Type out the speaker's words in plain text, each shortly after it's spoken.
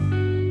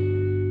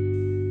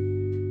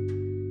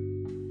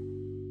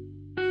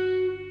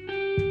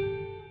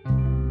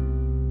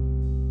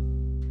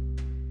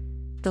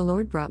The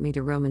Lord brought me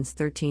to Romans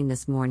 13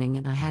 this morning,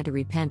 and I had to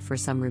repent for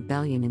some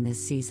rebellion in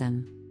this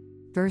season.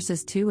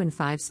 Verses 2 and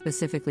 5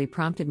 specifically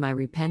prompted my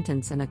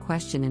repentance and a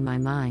question in my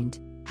mind: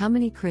 how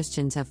many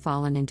Christians have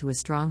fallen into a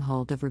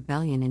stronghold of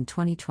rebellion in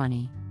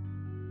 2020?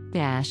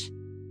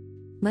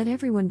 Let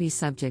everyone be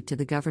subject to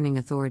the governing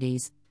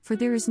authorities, for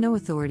there is no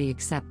authority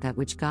except that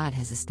which God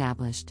has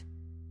established.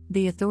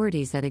 The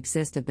authorities that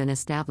exist have been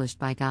established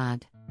by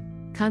God.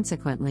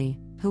 Consequently,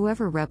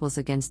 whoever rebels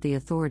against the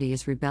authority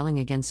is rebelling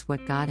against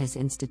what God has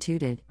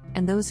instituted,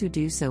 and those who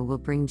do so will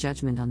bring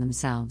judgment on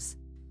themselves.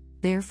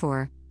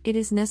 Therefore, it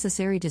is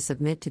necessary to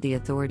submit to the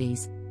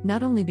authorities,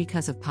 not only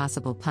because of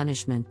possible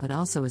punishment but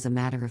also as a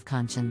matter of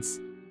conscience.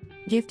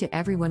 Give to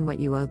everyone what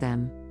you owe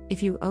them.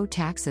 If you owe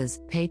taxes,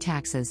 pay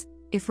taxes.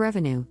 If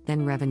revenue,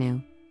 then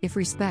revenue. If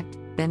respect,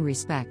 then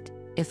respect.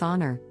 If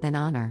honor, then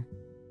honor.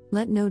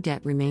 Let no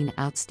debt remain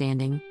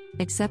outstanding,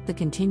 except the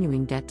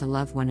continuing debt to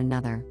love one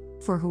another,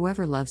 for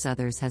whoever loves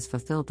others has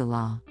fulfilled the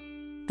law.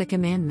 The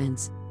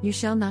commandments: you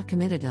shall not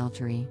commit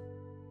adultery.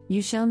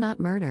 You shall not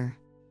murder.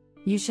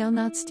 You shall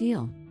not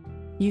steal.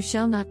 You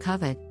shall not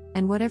covet,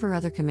 and whatever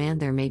other command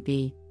there may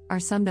be, are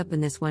summed up in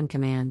this one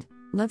command: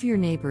 love your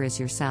neighbor as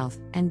yourself,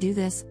 and do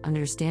this,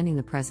 understanding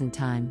the present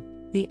time.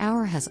 The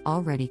hour has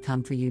already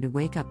come for you to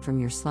wake up from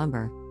your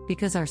slumber,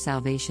 because our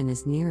salvation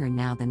is nearer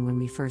now than when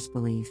we first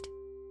believed.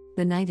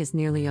 The night is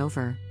nearly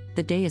over,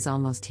 the day is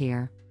almost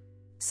here.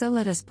 So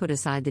let us put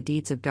aside the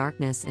deeds of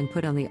darkness and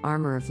put on the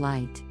armor of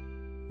light.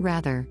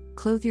 Rather,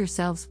 clothe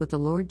yourselves with the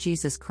Lord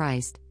Jesus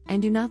Christ,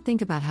 and do not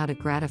think about how to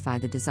gratify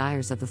the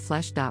desires of the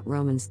flesh.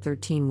 Romans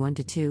 13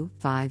 1-2,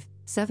 5,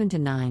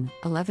 7-9,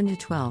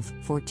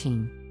 11-12,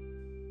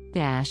 14.